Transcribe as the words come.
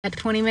At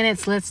 20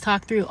 minutes, let's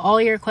talk through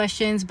all your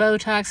questions: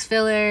 Botox,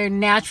 filler,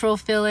 natural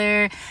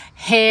filler,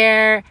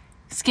 hair,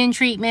 skin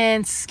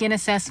treatments, skin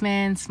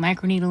assessments,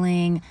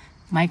 microneedling,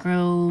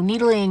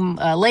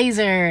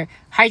 laser,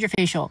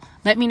 hydrofacial.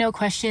 Let me know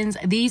questions.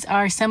 These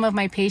are some of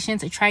my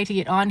patients. I try to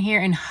get on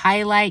here and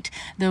highlight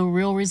the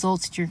real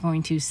results that you're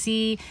going to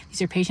see.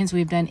 These are patients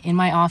we've done in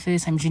my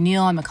office. I'm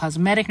Janelle. I'm a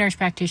cosmetic nurse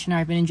practitioner.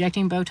 I've been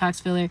injecting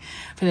Botox filler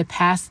for the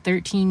past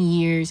 13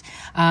 years.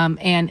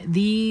 And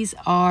these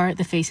are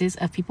the faces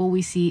of people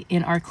we see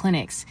in our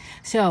clinics.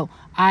 So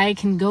I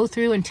can go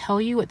through and tell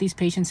you what these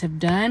patients have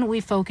done. We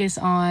focus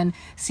on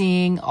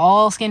seeing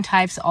all skin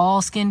types,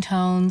 all skin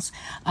tones,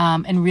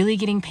 and really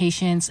getting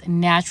patients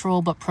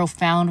natural but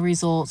profound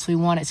results. We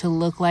want it to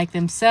look like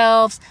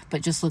themselves,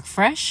 but just look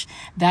fresh.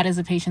 That is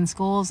a patient's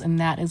goals, and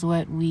that is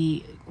what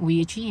we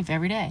achieve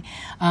every day.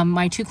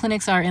 My two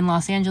clinics are in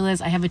Los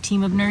Angeles. I have a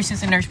team of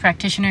nurses and nurse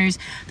practitioners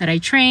that I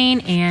train,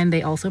 and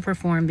they also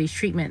perform these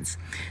treatments.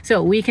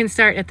 So we can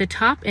start at the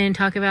top and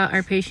talk about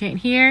our patient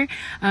here.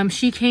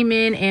 She came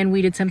in and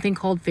we did something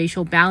called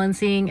facial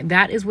balancing.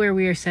 That is where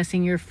we are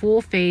assessing your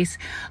full face,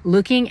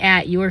 looking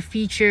at your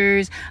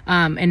features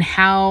and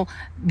how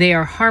they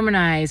are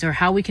harmonized, or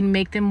how we can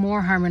make them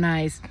more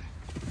harmonized,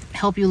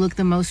 help you look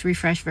the most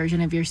refreshed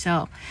version of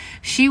yourself.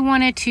 She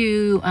wanted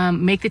to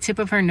make the tip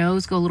of her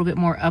nose go a little bit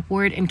more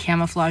upward and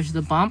camouflage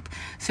the bump.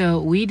 So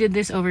we did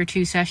this over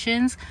 2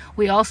 sessions.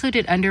 We also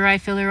did under eye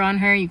filler on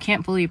her. You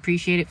can't fully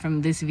appreciate it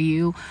from this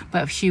view,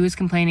 but she was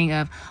complaining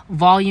of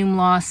volume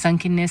loss,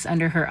 sunkenness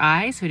under her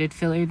eyes. So we did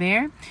filler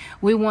there.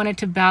 She wanted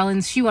to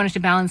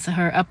balance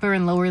her upper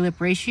and lower lip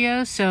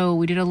ratio. So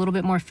we did a little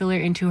bit more filler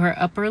into her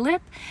upper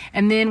lip.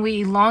 And then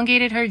we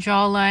elongated her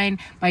jawline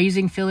by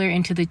using filler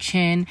into the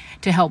chin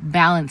to help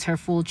balance her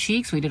full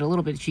cheeks. We did a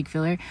little bit of cheek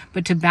filler,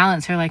 but to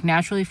balance her like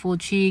naturally full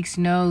cheeks,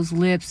 nose,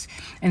 lips,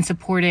 and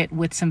support it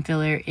with some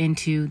filler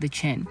into the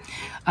chin.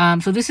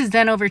 So this is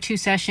done over 2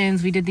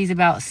 sessions. We did these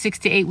about 6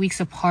 to 8 weeks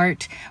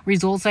apart.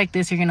 Results like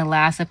this are going to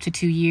last up to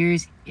 2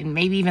 years and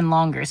maybe even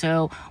longer.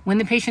 So when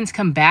the patients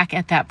come back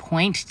at that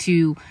point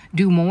to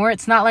do more,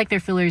 it's not like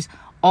their filler's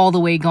all the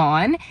way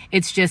gone.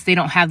 It's just they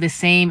don't have the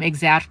same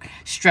exact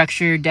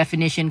structure,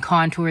 definition,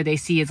 contour they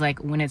see as like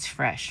when it's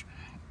fresh.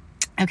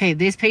 Okay,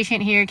 this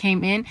patient here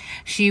came in.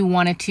 She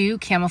wanted to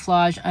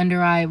camouflage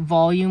under eye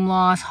volume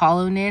loss,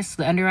 hollowness,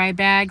 the under eye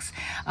bags.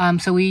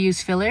 So we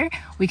use filler.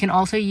 We can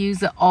also use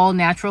the all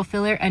natural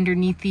filler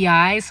underneath the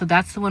eyes. So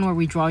that's the one where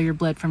we draw your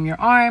blood from your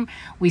arm.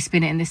 We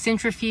spin it in the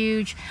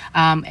centrifuge,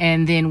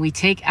 and then we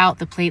take out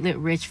the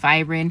platelet-rich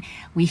fibrin.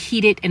 We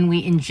heat it and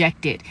we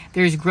inject it.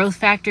 There's growth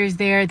factors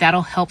there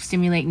that'll help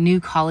stimulate new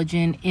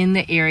collagen in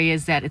the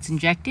areas that it's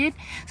injected.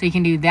 So you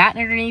can do that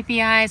underneath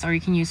the eyes, or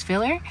you can use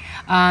filler.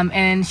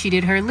 And she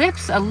did her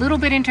lips, a little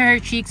bit into her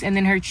cheeks, and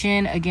then her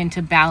chin again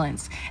to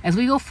balance. As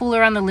we go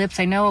fuller on the lips,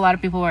 I know a lot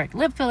of people are like,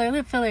 lip filler,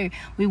 lip filler.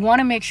 We want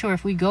to make sure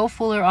if we go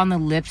fuller on the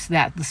lips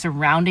that the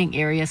surrounding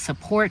areas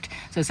support.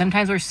 So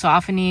sometimes we're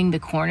softening the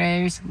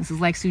corners. This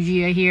is like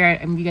Sujia here.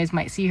 You guys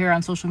might see her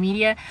on social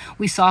media.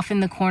 We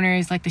soften the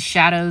corners, like the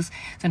shadows.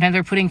 Sometimes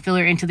we're putting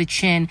filler into the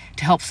chin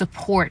to help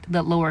support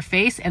the lower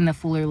face and the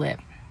fuller lip.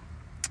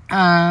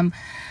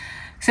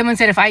 Someone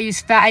said if I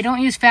use fat, I don't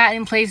use fat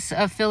in place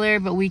of filler,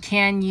 but we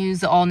can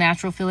use the all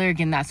natural filler.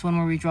 Again, that's one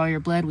where we draw your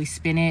blood, we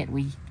spin it,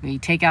 we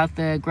take out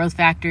the growth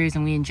factors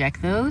and we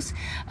inject those.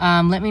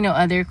 Let me know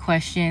other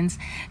questions.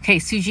 Okay,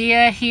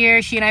 Sujia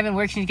here, she and I have been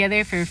working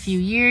together for a few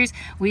years.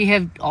 We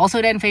have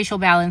also done facial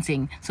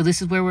balancing. So this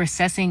is where we're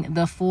assessing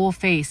the full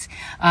face.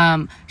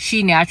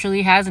 She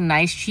naturally has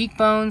nice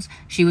cheekbones.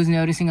 She was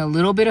noticing a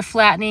little bit of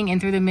flattening in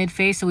through the mid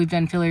face, so we've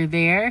done filler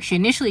there. She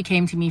initially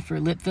came to me for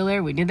lip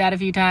filler. We did that a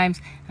few times.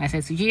 And I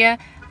said, Sujia,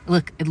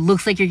 look, it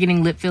looks like you're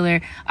getting lip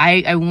filler.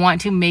 I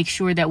want to make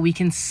sure that we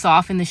can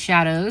soften the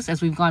shadows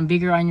as we've gone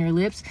bigger on your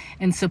lips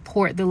and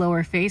support the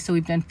lower face. So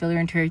we've done filler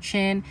into her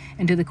chin,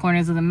 into the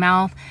corners of the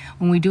mouth.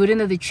 When we do it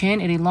into the chin,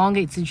 it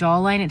elongates the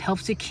jawline. It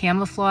helps to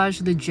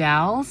camouflage the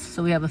jowls.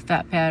 So we have a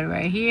fat pad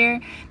right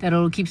here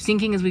that'll keep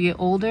sinking as we get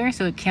older.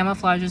 So it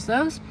camouflages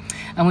those.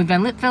 And we've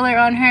done lip filler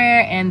on her,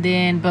 and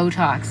then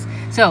Botox.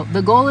 So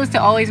the goal is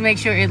to always make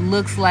sure it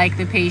looks like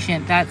the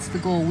patient. That's the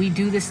goal. We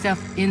do this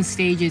stuff in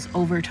stages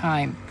over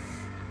time.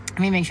 Let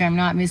me make sure I'm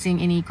not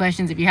missing any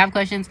questions. If you have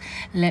questions,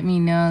 let me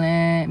know.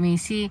 Let me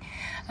see.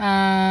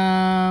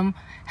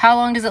 How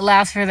long does it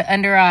last for the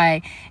under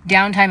eye?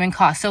 Downtime and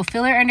cost. So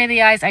filler under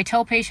the eyes, I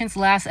tell patients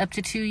lasts up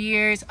to 2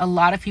 years. A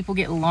lot of people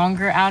get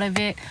longer out of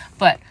it,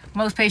 but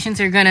most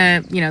patients are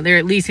gonna, they're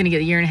at least gonna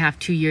get 1.5 years,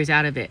 2 years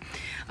out of it.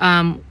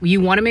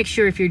 You wanna make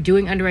sure if you're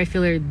doing under eye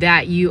filler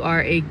that you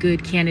are a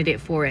good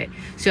candidate for it.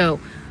 So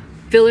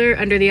filler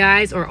under the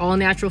eyes, or all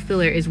natural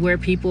filler, is where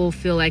people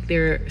feel like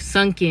they're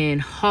sunken,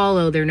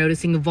 hollow, they're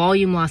noticing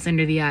volume loss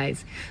under the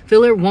eyes.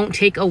 Filler won't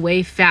take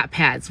away fat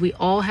pads. We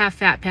all have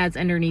fat pads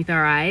underneath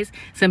our eyes.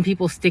 Some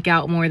people stick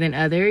out more than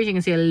others. You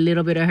can see a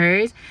little bit of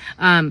hers.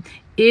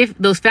 If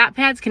those fat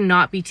pads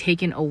cannot be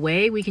taken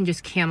away, we can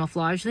just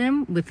camouflage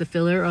them with the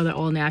filler or the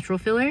all natural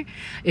filler.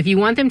 If you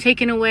want them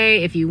taken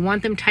away, if you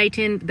want them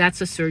tightened, that's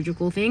a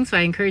surgical thing. So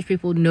I encourage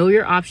people, know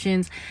your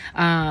options,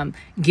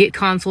 get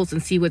consults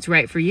and see what's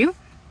right for you.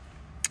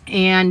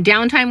 And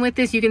downtime with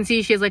this, you can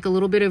see she has like a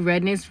little bit of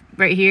redness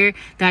right here.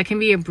 That can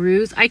be a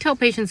bruise. I tell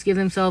patients give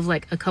themselves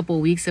like a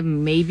couple weeks of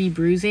maybe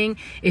bruising.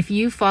 If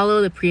you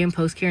follow the pre and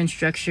post care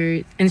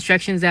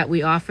instructions that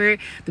we offer,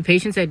 the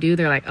patients that do,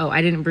 they're like, oh,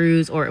 I didn't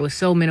bruise, or it was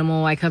so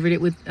minimal, I covered it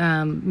with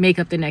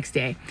makeup the next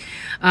day.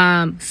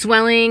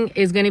 Swelling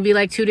is going to be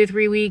like 2 to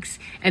 3 weeks,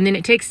 and then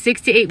it takes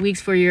 6 to 8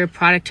 weeks for your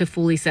product to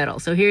fully settle.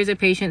 So here's a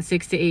patient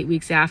 6 to 8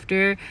 weeks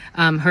after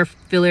her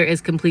filler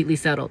is completely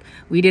settled.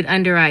 We did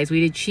under eyes, we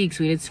did cheeks,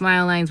 we did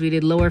smile lines, we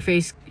did lower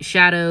face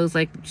shadows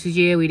like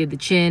Sujia, we did the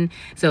chin.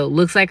 So it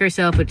looks like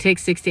herself, but it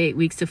takes 6 to 8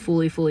 weeks to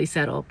fully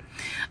settle.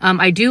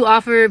 I do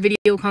offer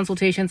video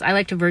consultations. I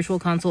like to virtual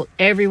consult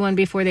everyone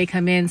before they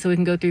come in so we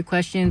can go through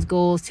questions,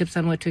 goals, tips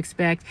on what to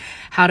expect,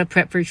 how to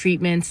prep for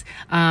treatments.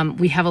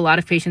 We have a lot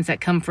of patients that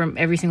come from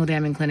every single day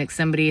I'm in clinic.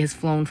 Somebody has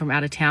flown from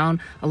out of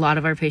town. A lot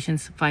of our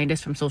patients find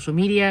us from social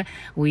media.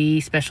 We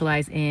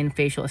specialize in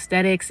facial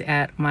aesthetics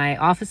at my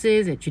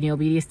offices at Janelle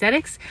Beauty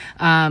Aesthetics.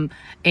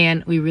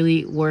 And we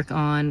really work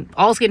on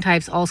all skin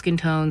types, all skin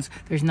tones.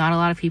 There's not a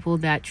lot of people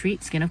that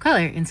treat skin of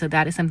color. And so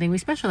that is something we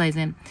specialize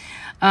in.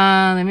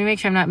 Let me make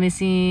sure I'm not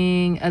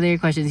missing other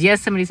questions.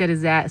 Yes, somebody said,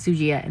 is that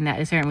Sujia? And that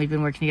is her, and we've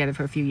been working together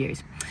for a few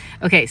years.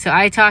 Okay, so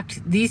I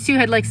talked, these two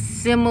had like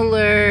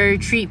similar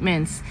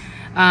treatments.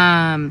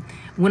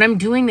 When I'm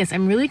doing this,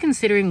 I'm really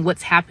considering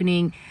what's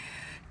happening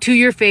to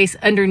your face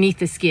underneath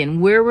the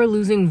skin, where we're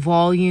losing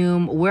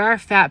volume, where our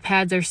fat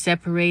pads are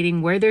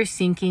separating, where they're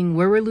sinking,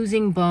 where we're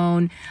losing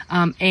bone,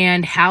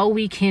 and how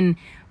we can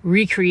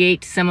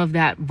recreate some of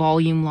that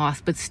volume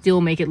loss but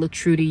still make it look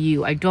true to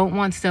you. I don't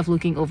want stuff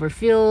looking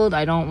overfilled.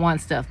 I don't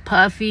want stuff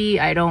puffy.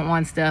 I don't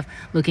want stuff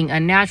looking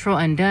unnatural,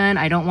 undone.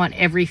 I don't want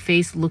every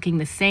face looking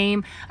the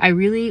same. I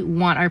really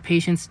want our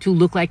patients to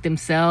look like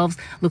themselves,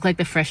 look like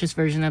the freshest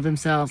version of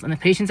themselves. And the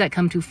patients that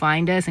come to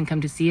find us and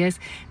come to see us,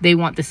 they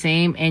want the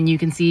same, and you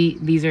can see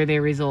these are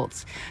their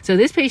results. So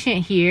this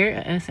patient here,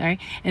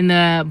 in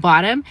the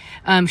bottom,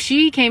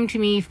 she came to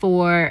me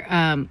for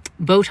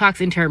Botox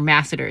into her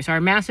masseters.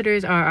 Our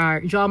masseters are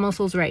our jaw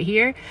muscles right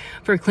here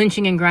for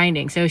clenching and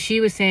grinding. So she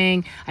was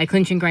saying, I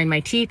clench and grind my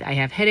teeth, I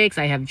have headaches,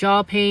 I have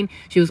jaw pain.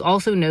 She was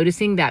also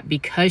noticing that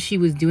because she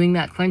was doing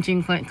that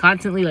clenching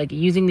constantly, like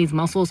using these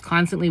muscles,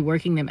 constantly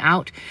working them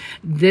out,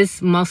 this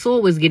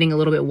muscle was getting a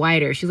little bit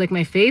wider. She's like,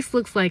 my face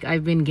looks like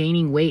I've been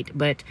gaining weight,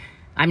 but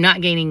I'm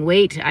not gaining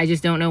weight. I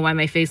just don't know why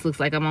my face looks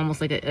like I'm almost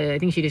like I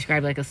think she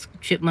described like a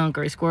chipmunk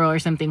or a squirrel or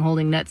something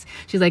holding nuts.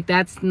 She's like,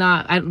 that's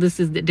not, this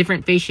is a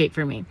different face shape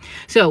for me.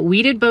 So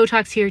we did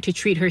Botox here to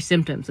treat her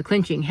symptoms, the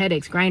clenching,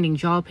 headaches, grinding,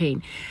 jaw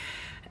pain.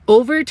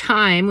 Over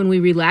time, when we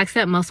relax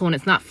that muscle and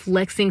it's not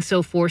flexing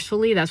so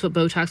forcefully, that's what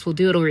Botox will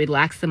do. It'll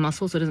relax the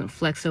muscle so it doesn't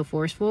flex so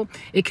forceful.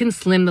 It can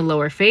slim the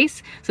lower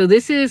face. So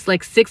this is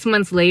like 6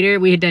 months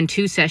later. We had done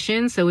 2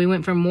 sessions. So we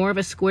went from more of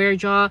a square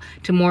jaw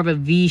to more of a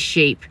V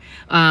shape.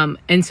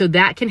 And so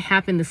that can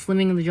happen. The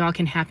slimming of the jaw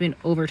can happen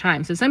over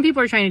time. So some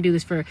people are trying to do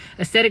this for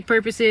aesthetic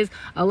purposes.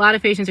 A lot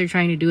of patients are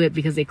trying to do it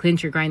because they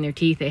clench or grind their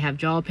teeth. They have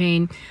jaw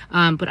pain.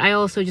 But I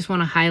also just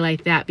want to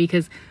highlight that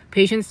because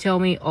patients tell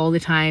me all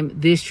the time,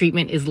 this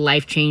treatment is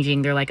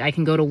life-changing. They're like, I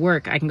can go to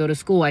work, I can go to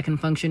school, I can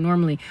function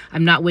normally.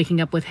 I'm not waking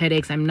up with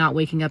headaches, I'm not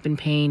waking up in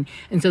pain.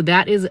 And so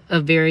that is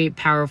a very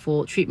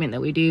powerful treatment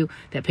that we do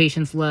that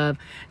patients love.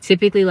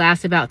 Typically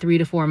lasts about 3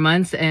 to 4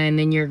 months, and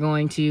then you're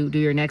going to do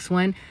your next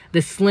one. The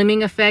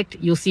slimming effect,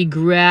 you'll see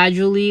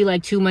gradually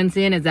like 2 months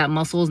in as that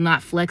muscle is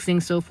not flexing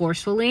so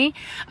forcefully.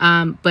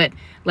 But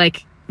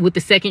like with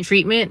the second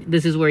treatment,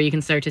 this is where you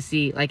can start to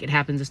see like it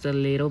happens just a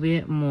little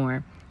bit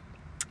more.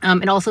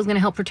 It also is going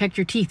to help protect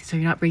your teeth so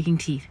you're not breaking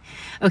teeth.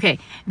 Okay,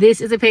 this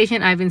is a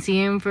patient I've been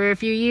seeing for a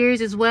few years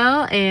as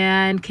well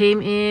and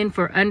came in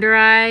for under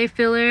eye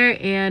filler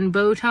and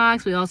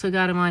Botox. We also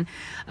got him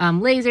on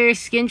laser,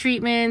 skin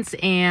treatments,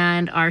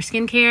 and our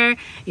skincare.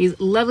 He's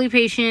a lovely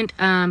patient.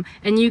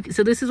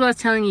 So this is what I was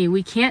telling you.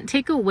 We can't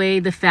take away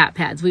the fat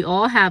pads. We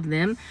all have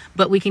them,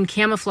 but we can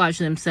camouflage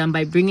them some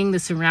by bringing the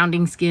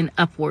surrounding skin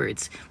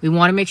upwards. We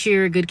want to make sure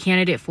you're a good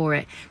candidate for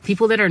it.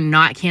 People that are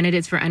not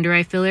candidates for under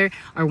eye filler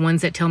are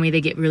ones that tell me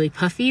they get really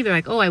puffy. They're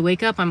like, oh, I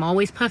wake up, I'm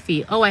always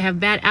puffy. Oh, I have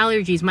bad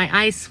allergies, my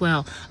eyes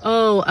swell.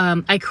 Oh,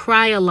 I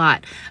cry a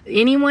lot.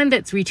 Anyone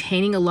that's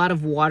retaining a lot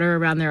of water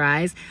around their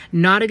eyes,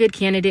 not a good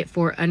candidate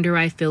for under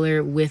eye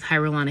filler with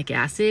hyaluronic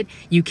acid.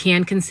 You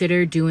can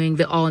consider doing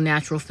the all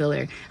natural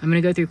filler. I'm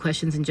going to go through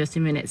questions in just a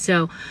minute.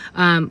 So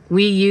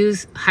we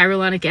use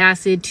hyaluronic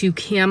acid to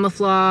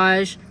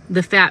camouflage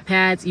the fat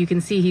pads. You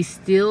can see he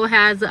still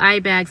has the eye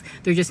bags.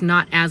 They're just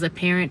not as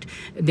apparent.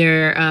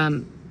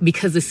 They're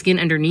because the skin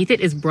underneath it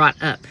is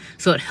brought up.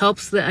 So it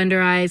helps the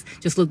under eyes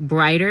just look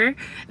brighter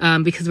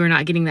because we're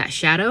not getting that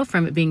shadow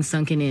from it being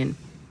sunken in.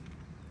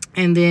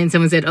 And then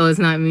someone said, oh, it's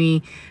not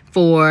me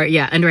for,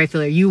 under eye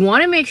filler. You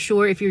want to make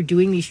sure if you're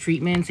doing these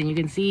treatments, and you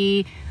can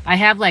see I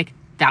have like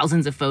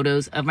thousands of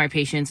photos of my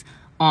patients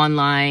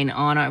online.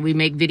 We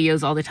make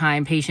videos all the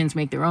time. Patients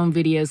make their own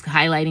videos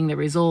highlighting the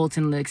results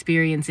and the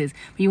experiences.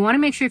 But you want to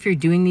make sure if you're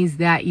doing these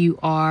that you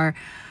are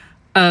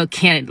a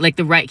candidate, like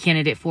the right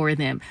candidate for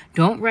them.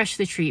 Don't rush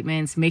the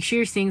treatments. Make sure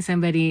you're seeing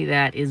somebody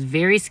that is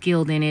very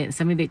skilled in it,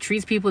 somebody that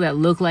treats people that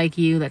look like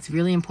you. That's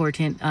really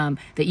important.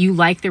 That you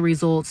like the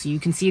results, you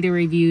can see the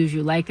reviews,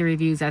 you like the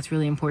reviews. That's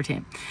really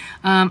important.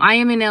 I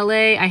am in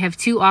LA. I have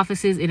 2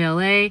 offices in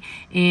LA,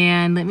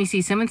 and let me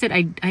see. Someone said,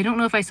 I don't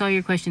know if I saw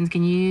your questions.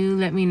 Can you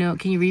let me know?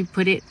 Can you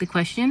re-put the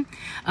question?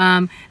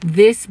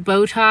 This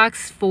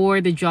Botox for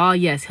the jaw,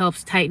 yes,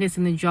 helps tightness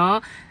in the jaw.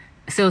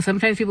 So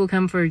sometimes people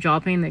come for jaw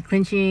pain, they're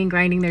clenching,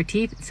 grinding their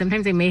teeth.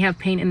 Sometimes they may have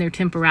pain in their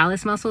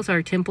temporalis muscles,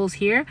 our temples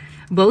here.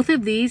 Both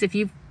of these, if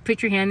you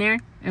put your hand there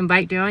and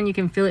bite down, you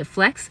can feel it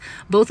flex.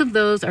 Both of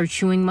those are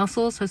chewing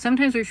muscles. So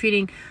sometimes we're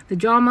treating the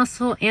jaw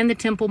muscle and the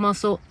temple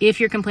muscle. If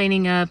you're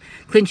complaining of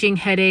clenching,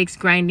 headaches,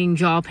 grinding,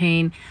 jaw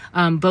pain,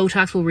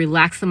 Botox will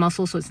relax the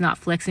muscle so it's not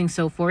flexing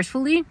so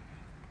forcefully,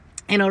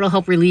 and it'll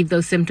help relieve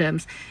those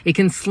symptoms. It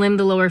can slim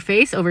the lower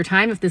face over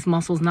time if this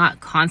muscle's not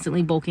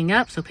constantly bulking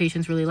up. So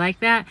patients really like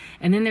that.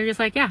 And then they're just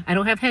like, yeah, I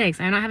don't have headaches.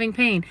 I'm not having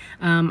pain.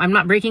 I'm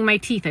not breaking my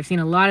teeth. I've seen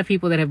a lot of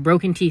people that have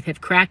broken teeth,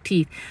 have cracked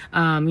teeth.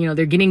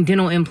 They're getting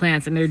dental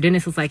implants and their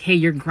dentist is like, hey,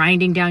 you're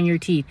grinding down your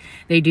teeth.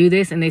 They do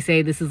this and they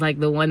say this is like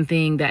the one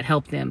thing that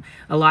helped them.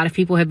 A lot of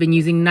people have been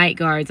using night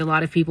guards. A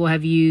lot of people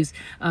have used,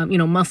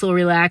 muscle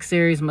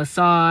relaxers,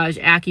 massage,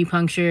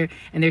 acupuncture,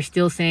 and they're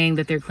still saying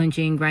that they're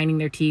clenching, grinding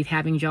their teeth,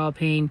 having jaw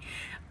pain.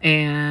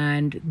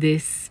 And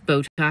this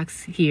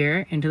Botox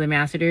here into the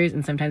masseters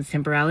and sometimes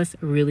temporalis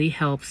really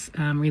helps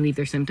relieve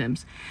their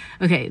symptoms.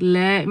 Okay,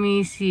 let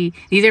me see.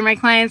 These are my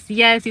clients.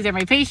 Yes, these are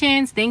my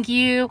patients. Thank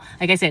you.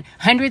 Like I said,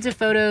 hundreds of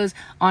photos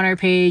on our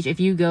page. If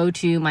you go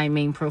to my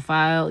main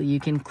profile, you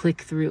can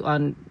click through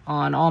on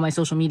all my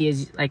social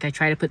medias. Like I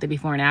try to put the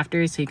before and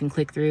after so you can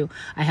click through.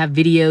 I have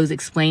videos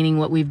explaining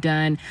what we've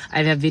done.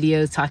 I have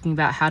videos talking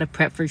about how to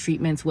prep for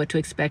treatments, what to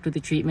expect with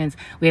the treatments.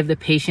 We have the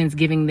patients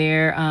giving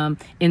their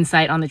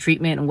insight on the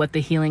treatment and what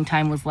the healing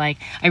time was like.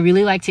 I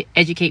really like to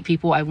educate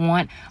people. I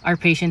want our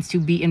patients to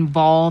be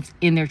involved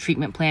in their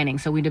treatment planning.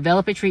 So we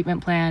develop a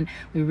treatment plan.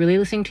 We really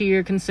listen to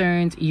your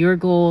concerns, your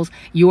goals,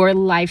 your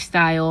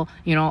lifestyle.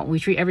 We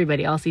treat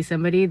everybody. I'll see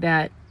somebody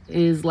that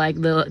is like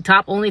the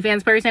top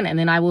OnlyFans person, and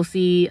then I will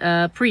see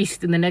a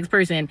priest and the next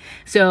person.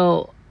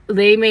 So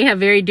they may have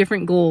very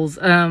different goals.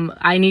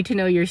 I need to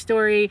know your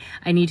story.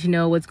 I need to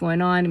know what's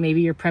going on.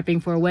 Maybe you're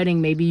prepping for a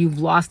wedding. Maybe you've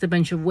lost a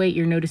bunch of weight.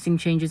 You're noticing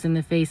changes in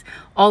the face.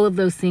 All of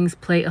those things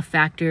play a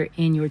factor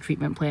in your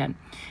treatment plan.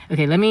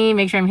 Okay, let me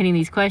make sure I'm hitting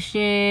these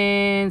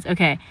questions.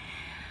 Okay,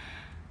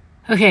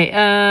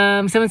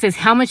 someone says,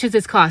 how much does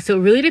this cost? So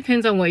it really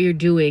depends on what you're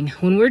doing.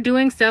 When we're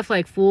doing stuff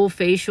like full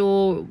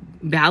facial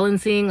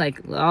balancing, like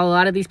a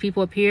lot of these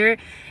people up here,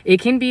 it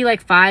can be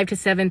like $5,000 to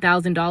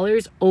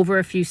 $7,000 over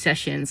a few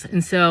sessions.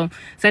 And so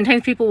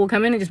sometimes people will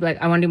come in and just be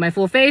like, I want to do my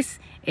full face.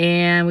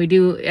 And we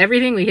do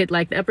everything. We hit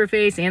like the upper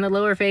face and the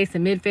lower face, the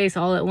mid face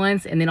all at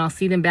once. And then I'll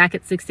see them back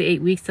at 6 to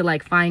 8 weeks to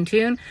like fine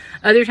tune.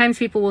 Other times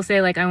people will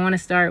say like, I want to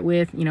start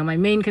with, my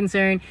main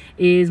concern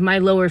is my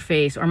lower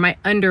face or my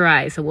under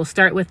eye. So we'll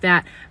start with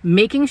that,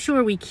 making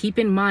sure we keep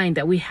in mind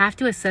that we have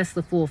to assess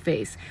the full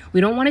face. We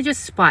don't want to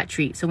just spot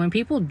treat. So when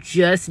people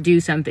just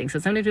do something, so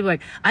sometimes people are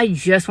like, I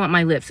just want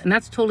my lips, and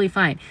that's totally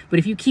fine. But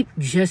if you keep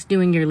just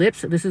doing your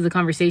lips, this is a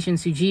conversation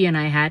Suji and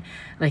I had,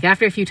 like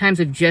after a few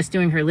times of just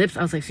doing her lips,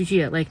 I was like,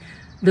 Suji, like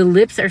the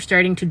lips are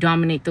starting to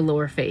dominate the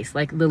lower face.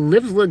 Like the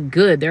lips look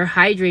good. They're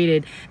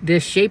hydrated. The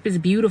shape is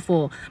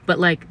beautiful. But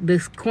like the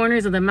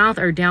corners of the mouth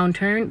are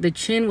downturned. The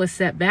chin was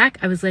set back.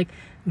 I was like,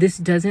 this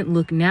doesn't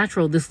look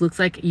natural. This looks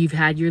like you've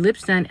had your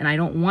lips done, and I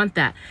don't want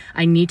that.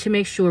 I need to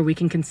make sure we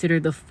can consider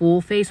the full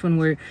face when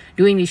we're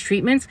doing these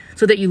treatments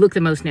so that you look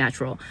the most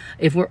natural.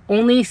 If we're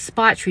only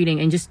spot treating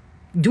and just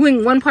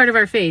doing one part of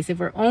our face, if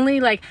we're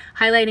only like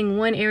highlighting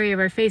one area of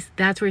our face,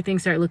 that's where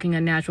things start looking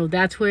unnatural.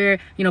 That's where,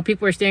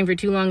 people are staring for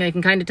too long. I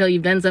can kind of tell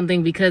you've done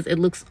something because it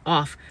looks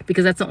off,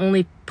 because that's the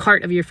only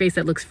part of your face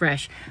that looks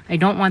fresh. I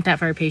don't want that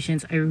for our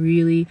patients. I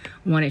really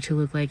want it to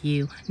look like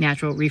you,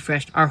 natural,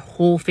 refreshed. Our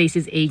whole face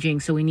is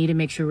aging, so we need to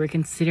make sure we're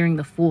considering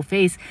the full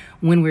face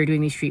when we're doing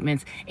these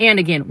treatments. And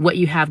again, what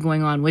you have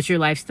going on, what's your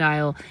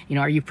lifestyle,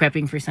 are you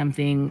prepping for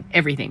something,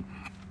 everything.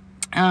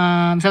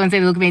 Someone said they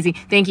look amazing.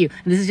 Thank you.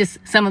 This is just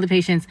some of the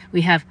patients.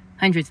 We have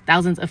hundreds,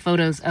 thousands of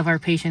photos of our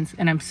patients,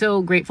 and I'm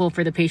so grateful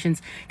for the patients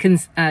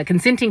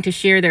consenting to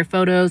share their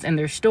photos and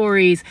their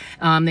stories.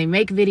 They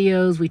make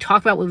videos. We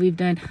talk about what we've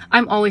done.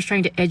 I'm always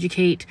trying to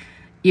educate,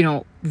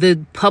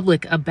 the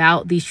public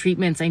about these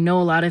treatments. I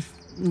know a lot of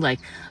like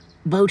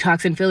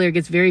Botox and filler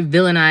gets very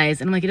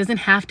villainized, and I'm like, it doesn't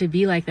have to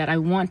be like that. I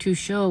want to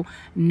show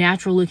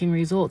natural looking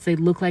results. They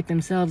look like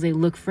themselves. They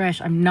look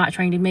fresh. I'm not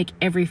trying to make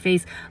every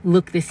face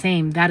look the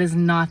same. That is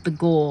not the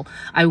goal.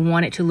 I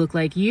want it to look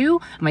like you.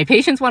 My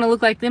patients want to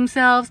look like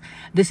themselves.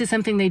 This is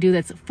something they do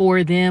that's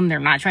for them. They're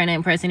not trying to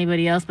impress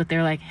anybody else, but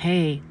they're like,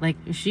 hey, like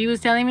she was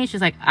telling me, she's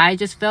like, I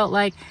just felt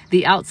like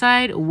the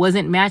outside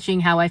wasn't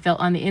matching how I felt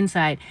on the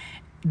inside.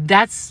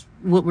 that's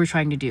what we're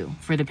trying to do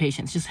for the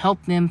patients. Just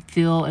help them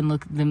feel and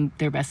look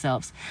their best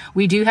selves.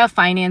 We do have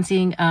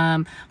financing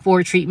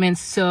for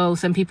treatments. So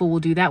some people will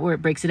do that where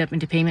it breaks it up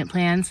into payment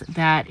plans.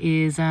 That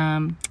is,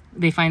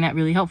 they find that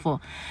really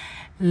helpful.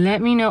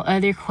 Let me know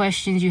other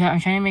questions you have. I'm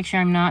trying to make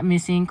sure I'm not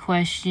missing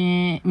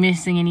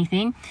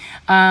anything.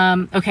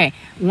 Okay,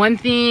 one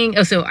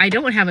thing, so I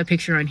don't have a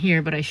picture on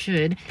here, but I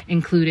should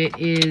include it,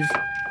 is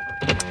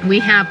we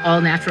have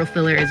all natural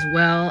filler as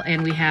well.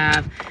 And we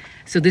have,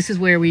 so this is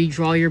where we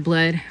draw your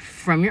blood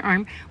from your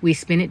arm. We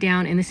spin it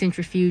down in the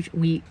centrifuge.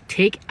 We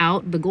take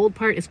out the gold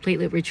part. It's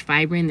platelet-rich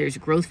fibrin. There's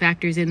growth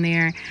factors in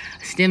there,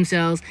 stem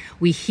cells.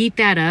 We heat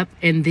that up,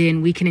 and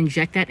then we can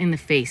inject that in the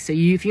face. So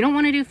if you don't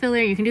want to do filler,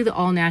 you can do the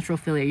all-natural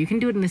filler. You can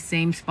do it in the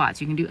same spots.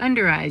 You can do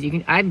under eyes.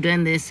 I've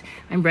done this.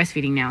 I'm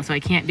breastfeeding now, so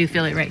I can't do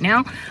filler right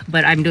now,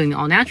 but I'm doing the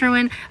all-natural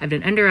one. I've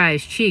done under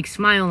eyes, cheeks,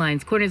 smile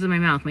lines, corners of my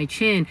mouth, my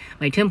chin,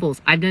 my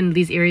temples. I've done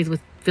these areas with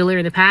filler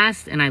in the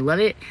past, and I love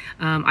it.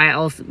 I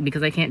also,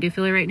 because I can't do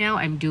filler right now,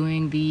 I'm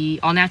doing the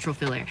all natural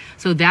filler.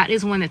 So that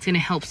is one that's going to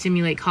help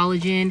stimulate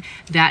collagen.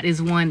 That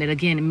is one that,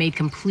 again, made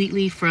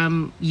completely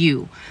from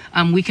you.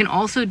 We can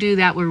also do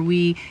that where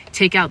we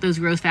take out those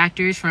growth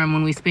factors from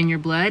when we spin your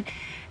blood,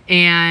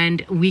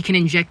 and we can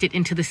inject it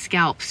into the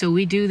scalp. So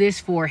we do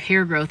this for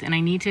hair growth, and I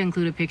need to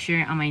include a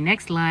picture on my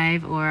next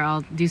live, or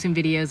I'll do some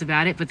videos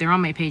about it, but they're on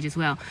my page as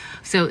well.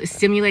 So it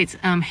stimulates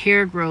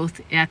hair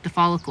growth at the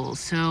follicles.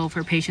 So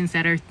for patients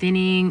that are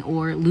thinning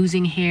or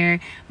losing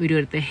hair, we do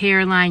it at the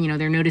hairline. You know,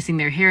 they're noticing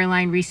their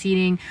hairline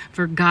receding.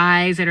 For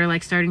guys that are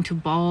like starting to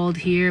bald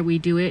here, we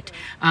do it.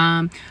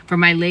 For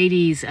my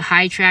ladies,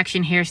 high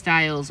traction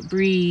hairstyles,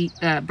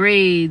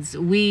 braids,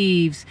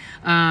 weaves,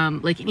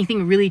 like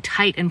anything really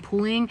tight and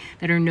pulling,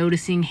 that are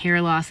noticing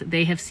hair loss,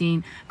 they have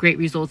seen great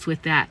results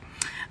with that.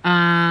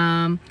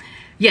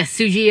 Yes,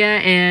 Sujia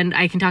and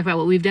I can talk about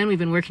what we've done. We've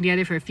been working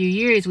together for a few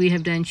years. We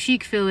have done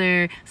cheek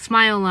filler,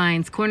 smile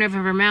lines, corner of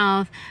her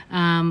mouth,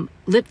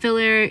 lip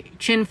filler,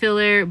 chin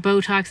filler,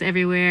 Botox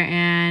everywhere,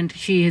 and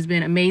she has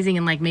been amazing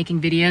in like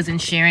making videos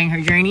and sharing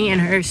her journey and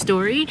her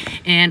story.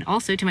 And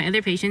also to my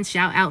other patients,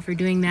 shout out for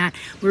doing that.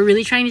 We're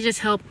really trying to just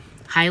help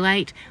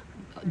highlight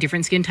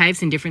different skin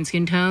types and different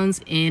skin tones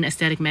in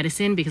aesthetic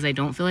medicine, because I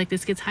don't feel like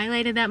this gets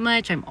highlighted that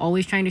much. I'm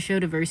always trying to show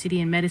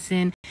diversity in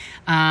medicine.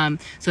 And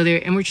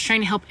we're just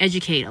trying to help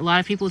educate. A lot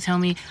of people tell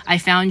me, I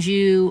found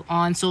you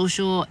on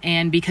social,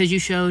 and because you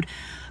showed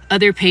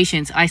other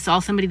patients, I saw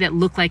somebody that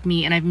looked like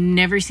me, and I've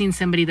never seen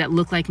somebody that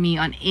looked like me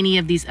on any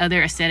of these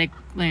other aesthetic,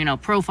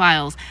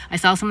 profiles. I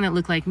saw someone that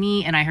looked like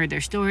me, and I heard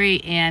their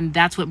story, and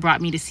that's what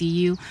brought me to see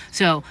you.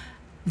 So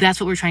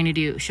that's what we're trying to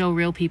do. Show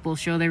real people,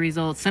 show their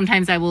results.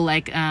 Sometimes I will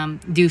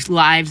do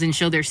lives and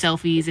show their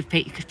selfies. If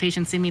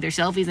patients send me their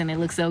selfies and they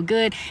look so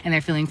good and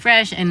they're feeling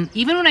fresh. And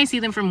even when I see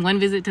them from one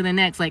visit to the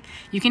next, like,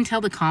 you can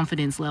tell the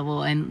confidence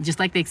level and just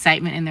like the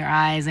excitement in their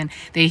eyes. And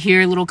they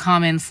hear little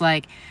comments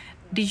like,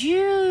 did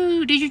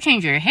you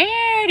change your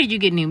hair? Did you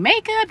get new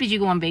makeup? Did you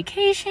go on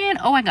vacation?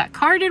 Oh, I got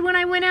carded when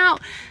I went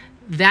out.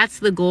 That's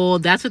the goal.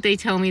 That's what they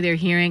tell me they're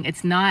hearing.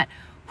 It's not,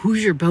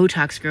 who's your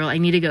Botox girl? I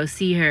need to go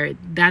see her.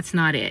 That's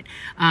not it.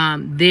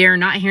 They're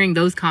not hearing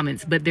those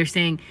comments, but they're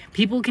saying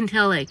people can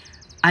tell, like,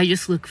 I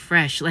just look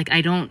fresh. Like,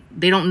 they don't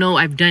know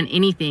I've done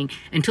anything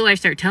until I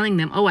start telling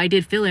them, oh, I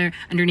did filler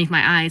underneath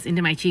my eyes,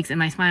 into my cheeks and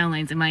my smile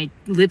lines and my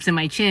lips and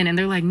my chin. And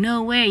they're like,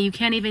 no way, you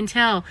can't even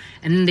tell.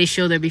 And then they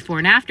show their before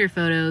and after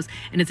photos,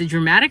 and it's a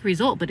dramatic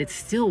result, but it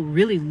still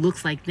really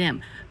looks like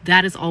them.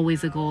 That is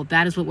always the goal.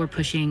 That is what we're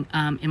pushing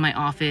in my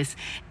office,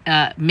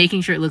 making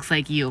sure it looks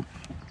like you.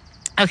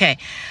 Okay,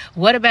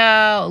 what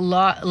about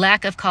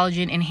lack of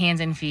collagen in hands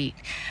and feet?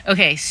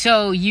 Okay,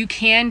 so you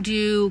can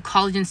do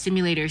collagen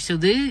stimulators. So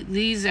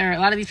these are, a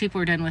lot of these people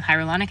are done with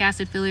hyaluronic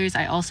acid fillers.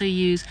 I also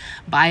use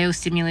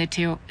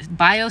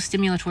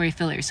biostimulatory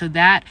fillers. So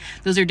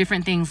those are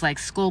different things like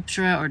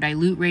Sculptra or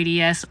Dilute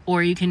Radius,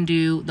 or you can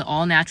do the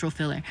all natural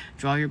filler.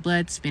 Draw your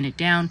blood, spin it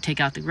down, take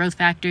out the growth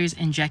factors,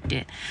 inject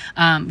it.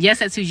 Yes,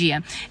 that's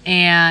Sujia.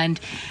 And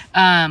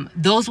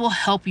those will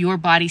help your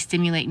body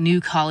stimulate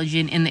new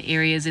collagen in the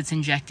areas it's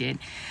injected.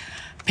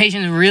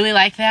 Patients really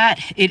like that.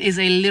 It is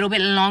a little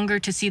bit longer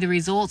to see the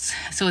results,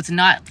 so it's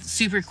not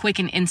super quick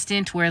and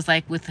instant, whereas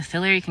like with the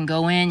filler, you can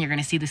go in, you're going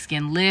to see the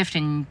skin lift,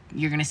 and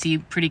you're going to see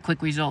pretty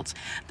quick results.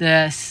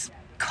 The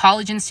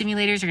collagen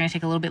stimulators are going to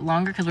take a little bit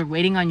longer because we're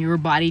waiting on your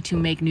body to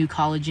make new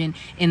collagen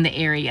in the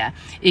area.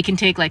 It can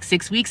take like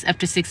 6 weeks up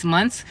to 6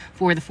 months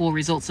for the full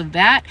results of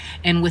that.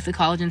 And with the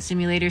collagen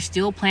stimulator,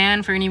 still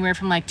plan for anywhere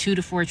from like 2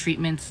 to 4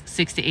 treatments,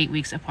 6 to 8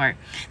 weeks apart.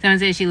 Someone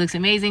says she looks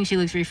amazing, she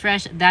looks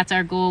refreshed. That's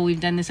our goal. We've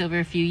done this over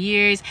a few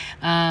years.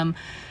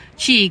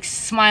 cheeks,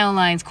 smile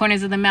lines,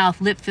 corners of the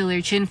mouth, lip filler,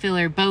 chin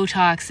filler,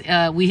 Botox.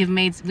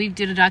 We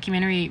did a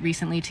documentary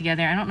recently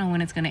together. I don't know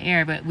when it's going to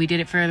air, but we did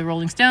it for the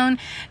Rolling Stone,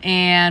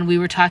 and we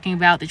were talking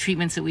about the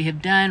treatments that we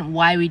have done,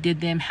 why we did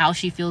them, how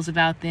she feels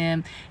about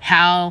them,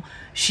 how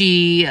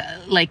she's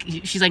like,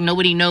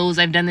 nobody knows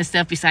I've done this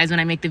stuff besides when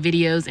I make the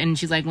videos. And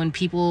she's like, when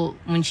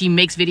she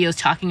makes videos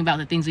talking about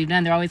the things we've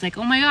done, they're always like,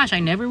 oh my gosh,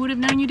 I never would have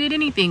known you did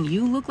anything.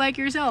 You look like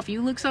yourself.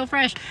 You look so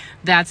fresh.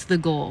 That's the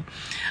goal.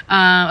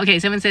 Okay,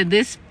 someone said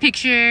this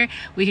picture,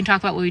 we can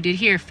talk about what we did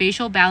here.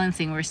 Facial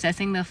balancing. We're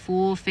assessing the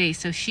full face.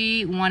 So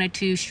she wanted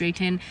to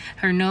straighten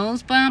her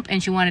nose bump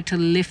and she wanted to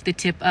lift the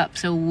tip up.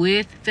 So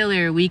with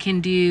filler, we can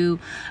do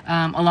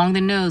along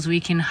the nose, we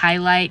can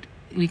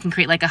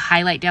create like a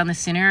highlight down the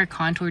center, a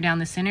contour down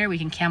the center. We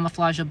can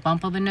camouflage a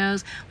bump of a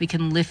nose. We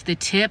can lift the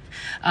tip.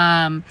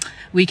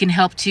 We can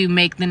help to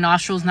make the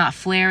nostrils not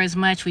flare as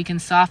much. We can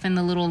soften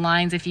the little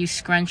lines if you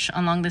scrunch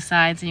along the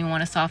sides and you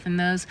want to soften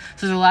those.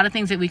 So there's a lot of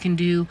things that we can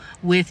do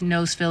with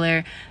nose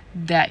filler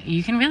that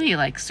you can really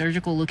like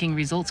surgical looking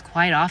results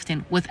quite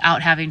often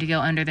without having to go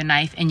under the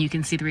knife, and you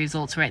can see the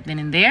results right then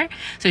and there.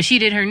 So she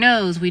did her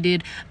nose, we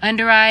did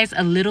under eyes,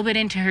 a little bit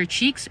into her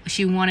cheeks.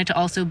 She wanted to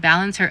also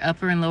balance her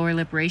upper and lower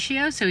lip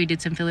ratio, so we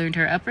did some filler into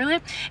her upper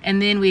lip,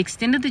 and then we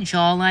extended the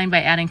jawline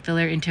by adding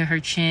filler into her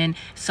chin,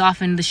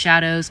 softened the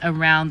shadows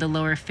around the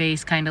lower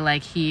face, kind of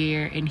like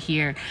here and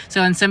here.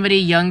 So in somebody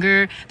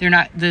younger,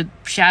 the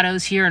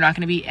shadows here are not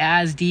going to be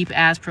as deep,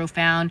 as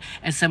profound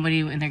as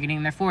somebody when they're getting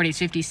in their 40s,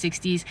 50s,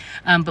 60s.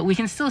 But we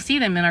can still see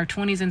them in our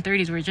 20s and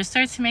 30s where it just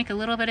starts to make a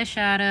little bit of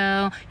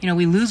shadow. You know,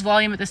 we lose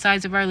volume at the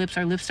sides of our lips.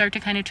 Our lips start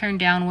to kind of turn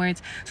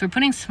downwards. So we're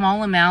putting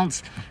small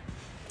amounts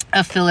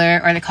of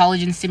filler, or the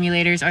collagen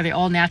stimulators, or the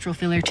all natural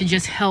filler, to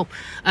just help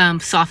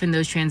soften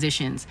those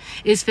transitions.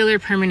 Is filler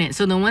permanent?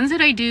 So the ones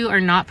that I do are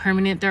not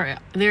permanent.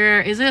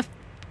 There is a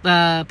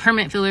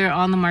permanent filler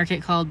on the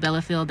market called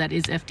Bellafill that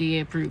is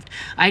FDA approved.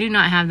 I do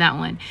not have that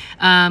one.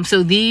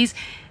 So these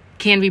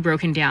can be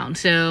broken down.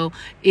 So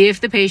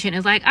if the patient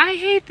is like, I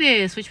hate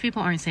this, which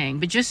people aren't saying,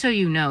 but just so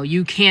you know,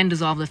 you can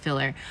dissolve the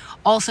filler.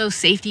 Also,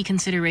 safety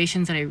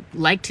considerations that I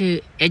like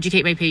to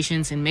educate my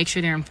patients and make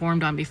sure they're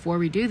informed on before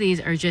we do these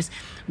are just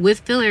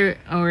with filler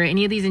or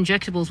any of these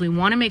injectables, we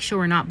want to make sure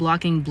we're not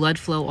blocking blood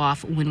flow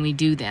off when we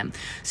do them.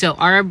 So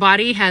our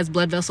body has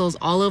blood vessels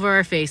all over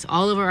our face,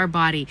 all over our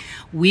body.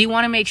 We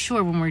want to make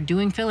sure when we're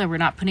doing filler, we're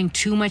not putting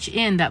too much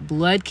in that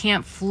blood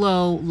can't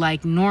flow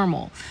like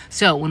normal.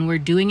 So when we're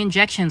doing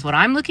injections, what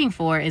I'm looking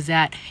for is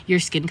that your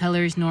skin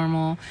color is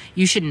normal.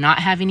 You should not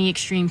have any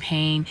extreme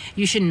pain.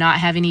 You should not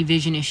have any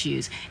vision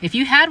issues. If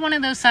you had one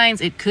of those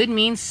signs, it could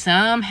mean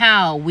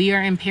somehow we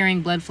are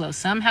impairing blood flow.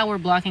 Somehow we're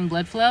blocking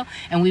blood flow,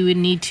 and we would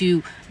need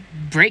to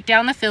break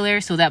down the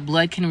filler so that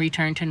blood can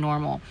return to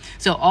normal.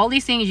 So all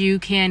these things you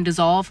can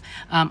dissolve.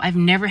 I've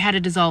never had to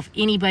dissolve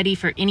anybody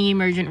for any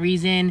emergent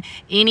reason,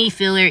 any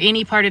filler,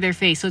 any part of their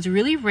face. So it's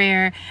really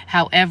rare.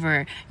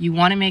 However, you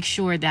want to make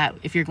sure that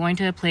if you're going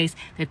to a place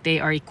that they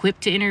are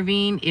equipped to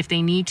intervene. If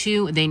they need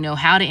to, they know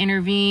how to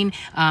intervene,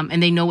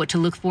 and they know what to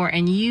look for,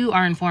 and you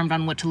are informed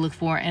on what to look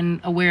for and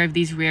aware of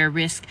these rare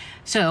risks,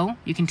 so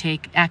you can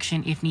take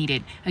action if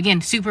needed. Again,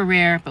 super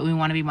rare, but we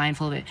want to be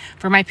mindful of it.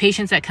 For my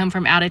patients that come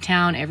from out of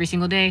town, every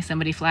single day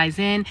somebody flies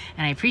in,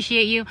 and I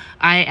appreciate you,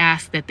 I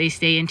ask that they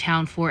stay in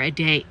town for a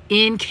day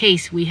in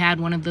case we had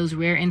one of those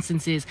rare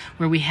instances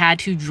where we had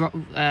to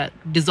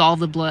dissolve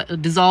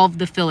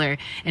the filler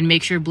and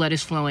make sure blood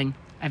is flowing.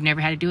 I've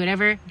never had to do it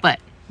ever, but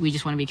we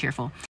just want to be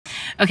careful.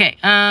 Okay,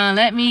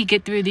 let me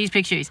get through these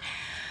pictures.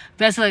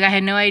 Best of luck. I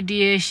had no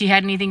idea she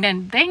had anything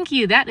done. Thank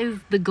you. That is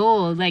the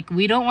goal. Like,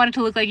 we don't want it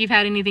to look like you've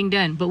had anything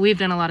done, but we've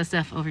done a lot of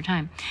stuff over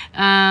time.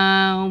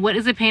 What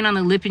is the pain on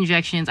the lip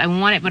injections? I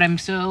want it, but I'm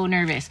so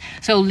nervous.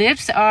 So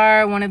lips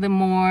are one of the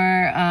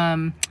more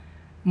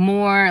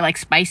like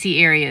spicy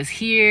areas.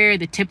 Here,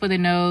 the tip of the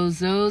nose,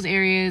 those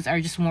areas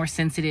are just more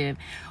sensitive.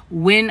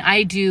 When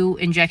I do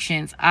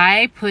injections,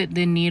 I put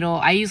the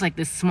needle, I use like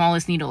the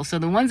smallest needle. So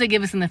the ones they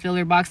give us in the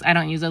filler box, I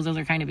don't use those. Those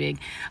are kind of big.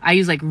 I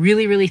use like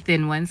really, really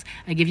thin ones.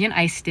 I give you an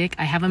ice stick.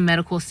 I have a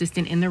medical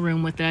assistant in the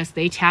room with us.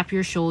 They tap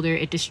your shoulder.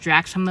 It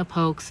distracts from the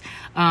pokes.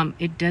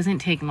 It doesn't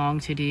take long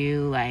to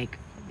do. Like,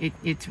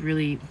 it's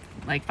really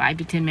like 5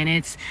 to 10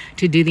 minutes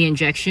to do the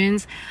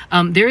injections.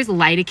 There is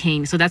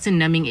lidocaine, so that's a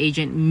numbing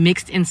agent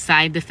mixed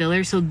inside the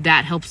filler, so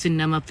that helps to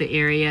numb up the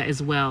area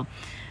as well.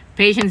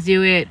 Patients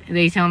do it,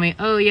 they tell me,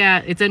 oh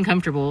yeah, it's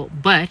uncomfortable,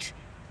 but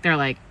they're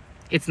like,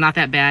 it's not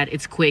that bad,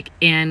 it's quick,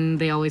 and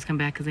they always come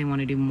back because they want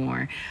to do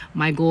more.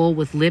 My goal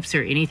with lips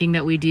or anything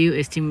that we do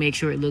is to make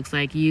sure it looks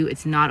like you.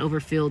 It's not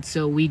overfilled,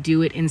 so we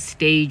do it in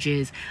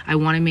stages. I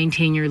want to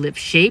maintain your lip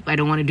shape. I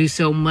don't want to do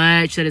so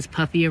much that it's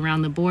puffy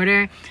around the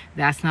border.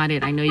 That's not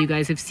it. I know you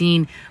guys have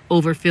seen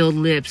overfilled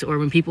lips, or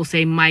when people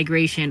say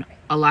migration,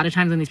 a lot of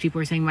times when these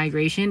people are saying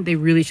migration, they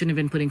really shouldn't have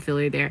been putting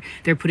filler there.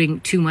 They're putting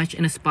too much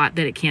in a spot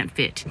that it can't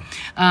fit.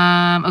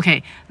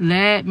 Okay,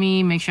 let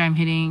me make sure I'm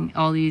hitting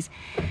all these.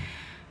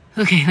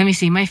 Okay, let me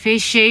see. My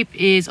face shape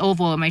is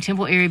oval, my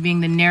temple area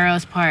being the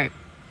narrowest part.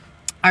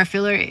 Our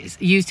filler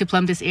is used to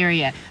plump this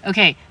area.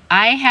 Okay,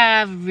 I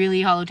have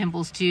really hollow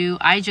temples too.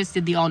 I just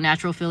did the all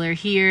natural filler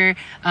here.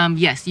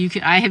 Yes, you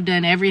can. I have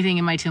done everything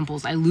in my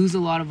temples. I lose a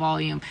lot of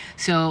volume.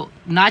 So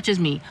not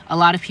just me, a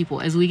lot of people,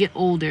 as we get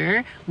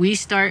older, we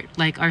start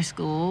like our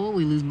skull,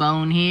 we lose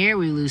bone here,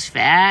 we lose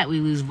fat, we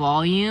lose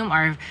volume.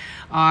 Our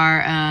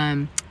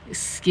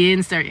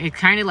skin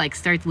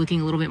starts looking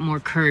a little bit more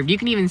curved. You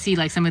can even see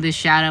like some of this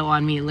shadow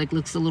on me, like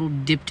looks a little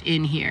dipped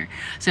in here.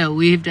 So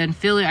we've done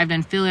filler, I've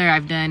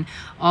done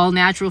all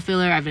natural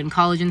filler, I've done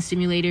collagen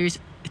stimulators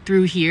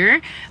through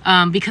here.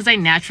 Because I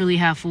naturally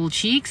have full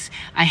cheeks,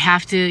 I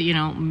have to, you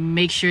know,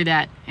 make sure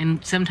that,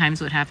 and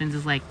sometimes what happens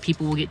is like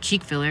people will get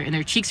cheek filler and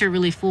their cheeks are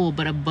really full,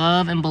 but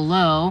above and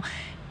below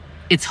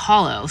it's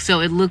hollow, so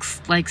it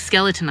looks like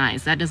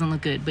skeletonized. That doesn't look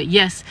good. But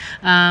yes,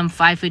 5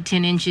 foot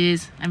 10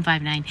 inches, I'm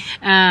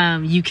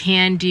 5'9". You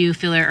can do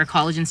filler or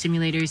collagen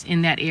stimulators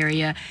in that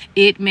area.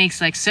 It makes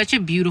like such a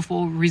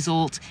beautiful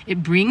result.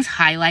 It brings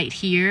highlight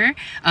here.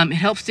 It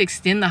helps to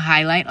extend the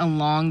highlight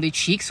along the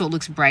cheek so it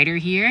looks brighter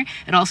here.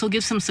 It also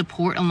gives some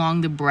support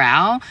along the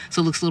brow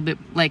so it looks a little bit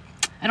like,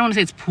 I don't want to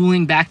say it's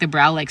pulling back the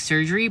brow like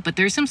surgery, but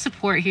there's some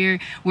support here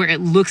where it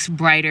looks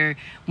brighter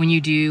when you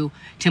do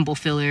temple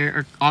filler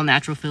or all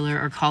natural filler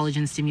or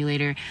collagen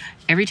stimulator.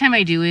 Every time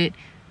I do it,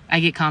 I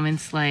get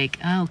comments like,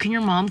 oh, can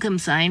your mom come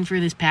sign for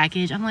this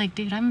package? I'm like,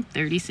 dude, I'm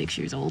 36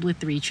 years old with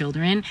 3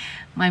 children.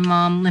 My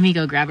mom, let me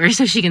go grab her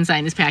so she can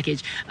sign this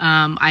package.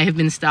 I have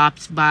been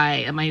stopped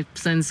by at my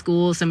son's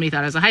school. Somebody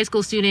thought I was a high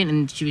school student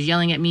and she was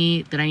yelling at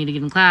me that I need to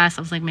get in class.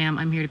 I was like, ma'am,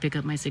 I'm here to pick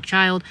up my sick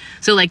child.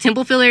 So like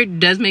temple filler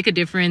does make a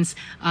difference.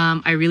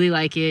 I really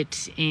like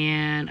it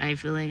and I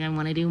feel like I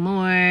want to do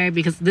more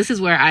because this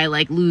is where I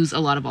like lose a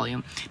lot of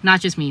volume.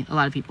 Not just me, a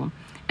lot of people.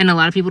 And a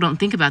lot of people don't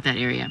think about that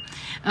area.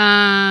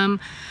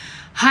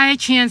 High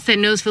chance that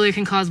nose filler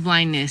can cause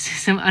blindness.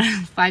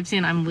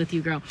 5'10", I'm with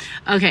you, girl.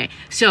 Okay,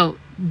 so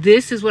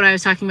this is what I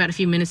was talking about a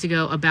few minutes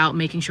ago about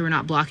making sure we're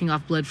not blocking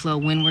off blood flow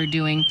when we're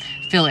doing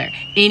filler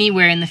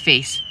anywhere in the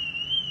face.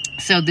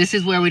 So this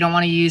is where we don't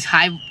want to use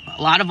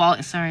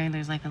sorry,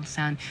 there's like a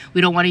sound.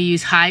 We don't want to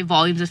use high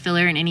volumes of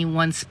filler in any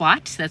one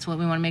spot. That's what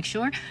we want to make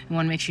sure. We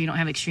want to make sure you don't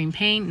have extreme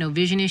pain, no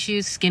vision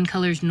issues, skin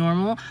color is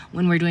normal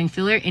when we're doing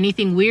filler.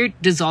 Anything weird,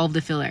 dissolve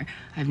the filler.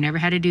 I've never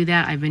had to do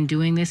that. I've been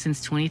doing this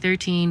since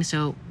 2013,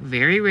 so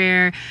very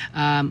rare,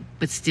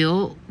 but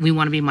still we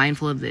want to be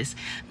mindful of this.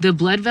 The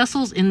blood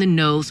vessels in the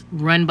nose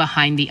run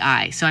behind the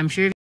eye. So I'm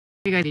sure if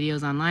you guys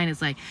videos online,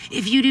 it's like,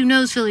 if you do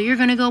nose filler, you're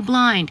going to go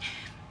blind.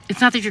 It's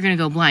not that you're going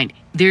to go blind.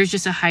 There's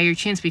just a higher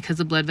chance because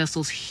the blood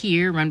vessels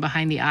here run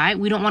behind the eye.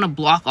 We don't want to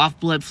block off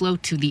blood flow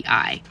to the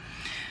eye.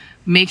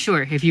 Make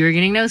sure if you're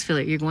getting nose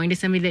filler, you're going to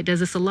somebody that does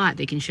this a lot.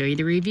 They can show you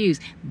the reviews.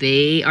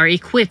 They are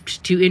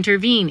equipped to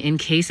intervene in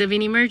case of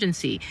an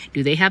emergency.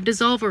 Do they have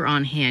dissolver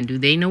on hand? Do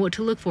they know what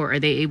to look for? Are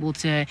they able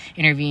to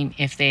intervene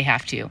if they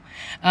have to?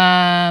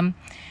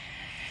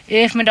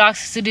 If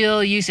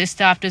minoxidil use is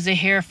stopped, does the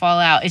hair fall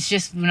out? It's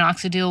just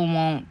minoxidil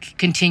won't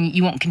continue.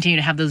 You won't continue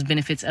to have those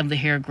benefits of the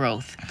hair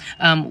growth.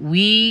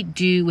 We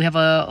have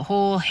a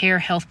whole hair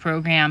health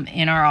program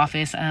in our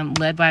office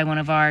led by one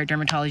of our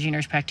dermatology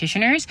nurse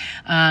practitioners.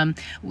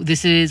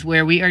 This is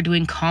where we are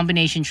doing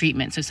combination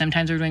treatment. So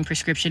sometimes we're doing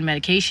prescription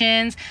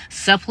medications,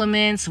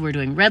 supplements, we're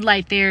doing red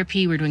light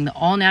therapy, we're doing the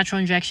all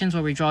natural injections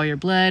where we draw your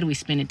blood, we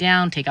spin it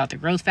down, take out the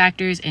growth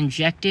factors,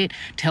 inject it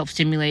to help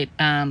stimulate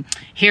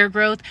hair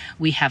growth.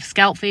 We have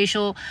scalp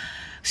facial.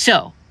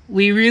 So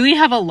we really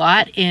have a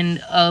lot,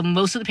 and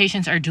most of the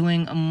patients are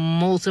doing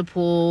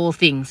multiple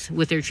things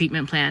with their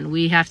treatment plan.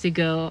 We have to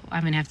go,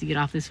 I'm gonna have to get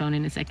off this phone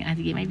in a second. I have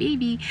to get my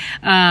baby.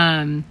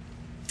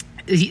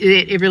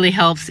 It really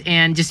helps,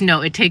 and just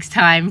know it takes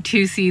time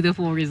to see the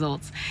full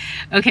results.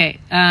 Okay,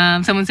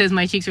 someone says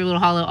my cheeks are a little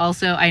hollow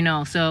also. I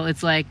know, so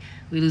it's like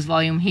we lose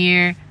volume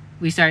here,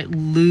 we start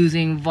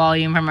losing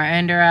volume from our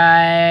under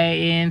eye,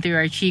 in through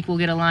our cheek we'll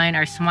get a line,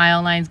 our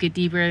smile lines get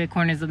deeper, the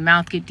corners of the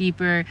mouth get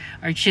deeper,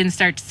 our chin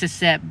starts to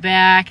set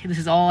back. This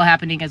is all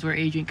happening as we're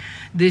aging.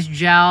 This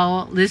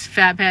jowl, this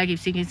fat pad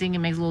keeps sinking, it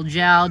makes a little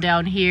jowl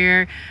down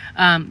here.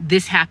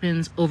 This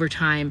happens over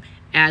time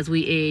as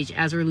we age,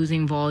 as we're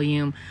losing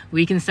volume.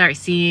 We can start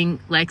seeing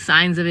like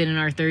signs of it in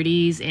our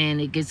 30s, and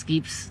it just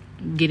keeps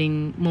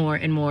getting more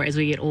and more as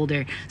we get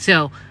older.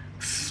 So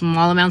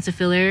small amounts of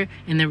filler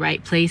in the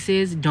right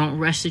places. Don't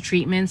rush the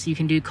treatments. You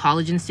can do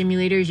collagen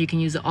stimulators. You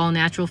can use the all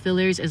natural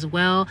fillers as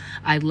well.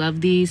 I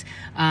love these.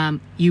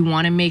 You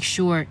want to make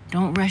sure,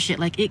 don't rush it.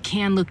 Like, it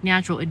can look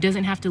natural. It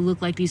doesn't have to look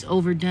like these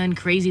overdone,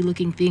 crazy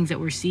looking things that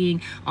we're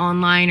seeing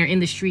online or in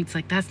the streets.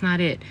 Like, that's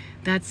not it.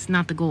 That's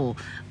not the goal.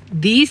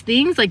 These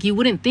things, like, you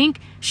wouldn't think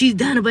she's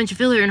done a bunch of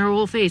filler in her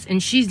whole face,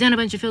 and she's done a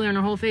bunch of filler in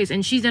her whole face,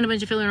 and she's done a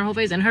bunch of filler in her whole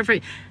face, and her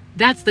face.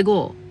 That's the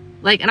goal.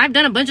 Like, and I've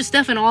done a bunch of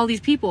stuff in all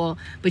these people,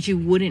 but you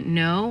wouldn't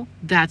know.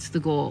 That's the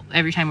goal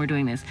every time we're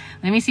doing this.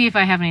 Let me see if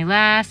I have any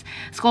last.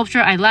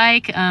 Sculpture I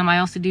like. I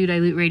also do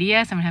dilute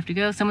radius. I'm gonna have to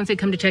go. Someone said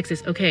come to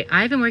Texas. Okay,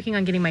 I've been working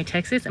on getting my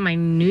Texas and my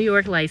New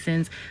York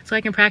license so I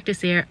can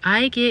practice there.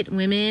 I get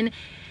women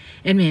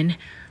and men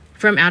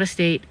from out of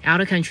state, out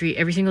of country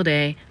every single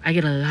day. I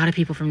get a lot of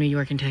people from New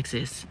York and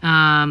Texas.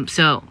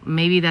 So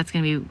maybe that's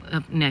going to be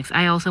up next.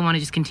 I also want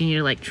to just continue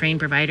to like train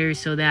providers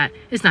so that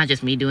it's not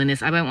just me doing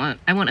this. I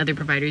want other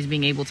providers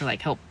being able to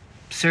like help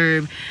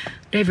serve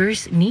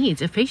diverse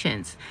needs of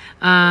patients.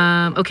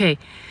 Okay.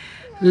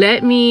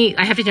 I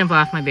have to jump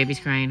off. My baby's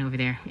crying over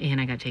there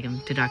and I got to take him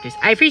to doctors.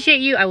 I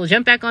appreciate you. I will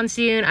jump back on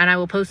soon and I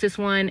will post this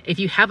one. If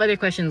you have other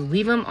questions,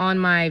 leave them on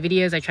my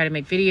videos. I try to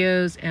make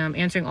videos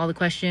answering all the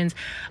questions.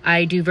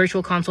 I do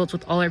virtual consults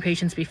with all our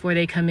patients before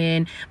they come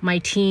in. My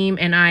team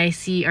and I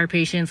see our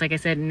patients, like I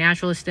said,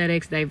 natural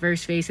aesthetics,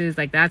 diverse faces,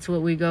 like that's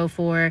what we go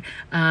for.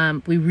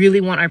 We really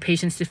want our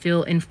patients to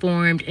feel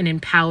informed and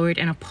empowered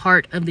and a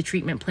part of the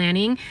treatment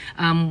planning.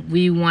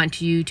 We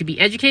want you to be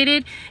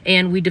educated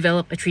and we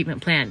develop a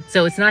treatment plan.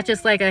 So it's not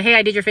just like a, hey,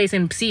 I did your face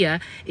and see ya.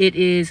 It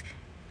is,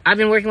 I've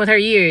been working with her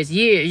years.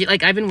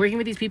 Like I've been working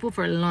with these people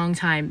for a long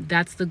time.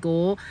 That's the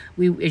goal.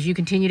 As you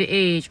continue to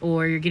age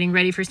or you're getting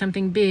ready for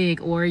something big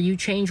or you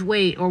change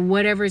weight or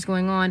whatever is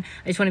going on,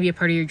 I just want to be a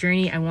part of your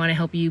journey. I want to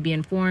help you be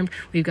informed.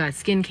 We've got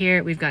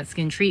skincare, we've got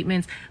skin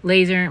treatments,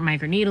 laser,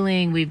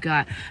 microneedling, we've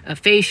got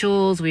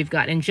facials, we've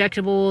got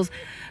injectables,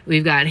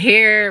 we've got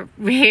hair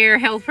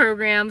health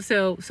programs.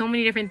 So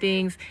many different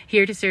things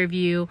here to serve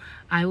you.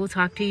 I will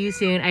talk to you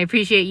soon. I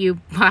appreciate you.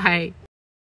 Bye.